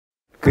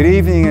Good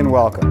evening and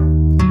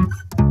welcome.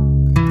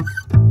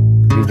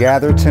 We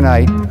gather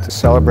tonight to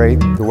celebrate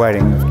the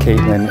wedding of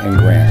Caitlin and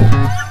Grant.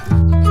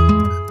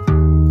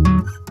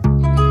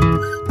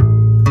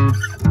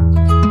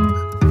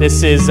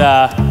 This is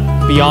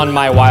beyond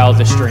my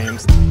wildest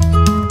dreams.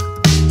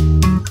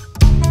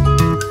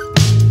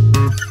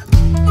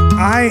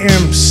 I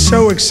am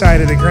so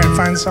excited that Grant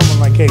finds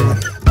someone like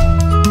Caitlin.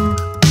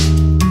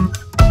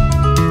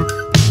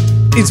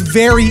 It's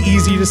very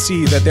easy to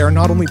see that they are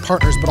not only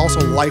partners, but also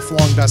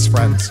lifelong best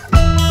friends.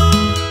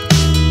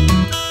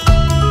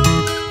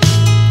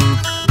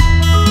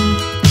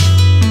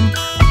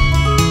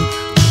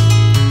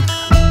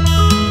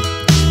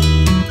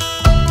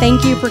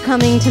 Thank you for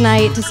coming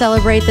tonight to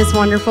celebrate this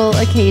wonderful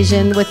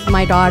occasion with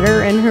my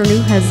daughter and her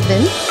new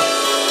husband.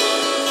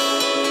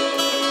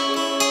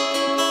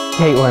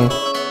 Caitlin,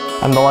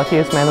 I'm the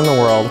luckiest man in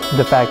the world.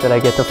 The fact that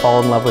I get to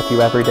fall in love with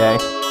you every day.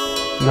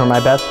 You're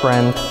my best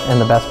friend and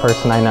the best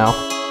person I know.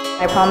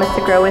 I promise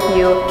to grow with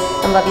you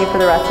and love you for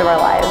the rest of our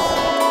lives.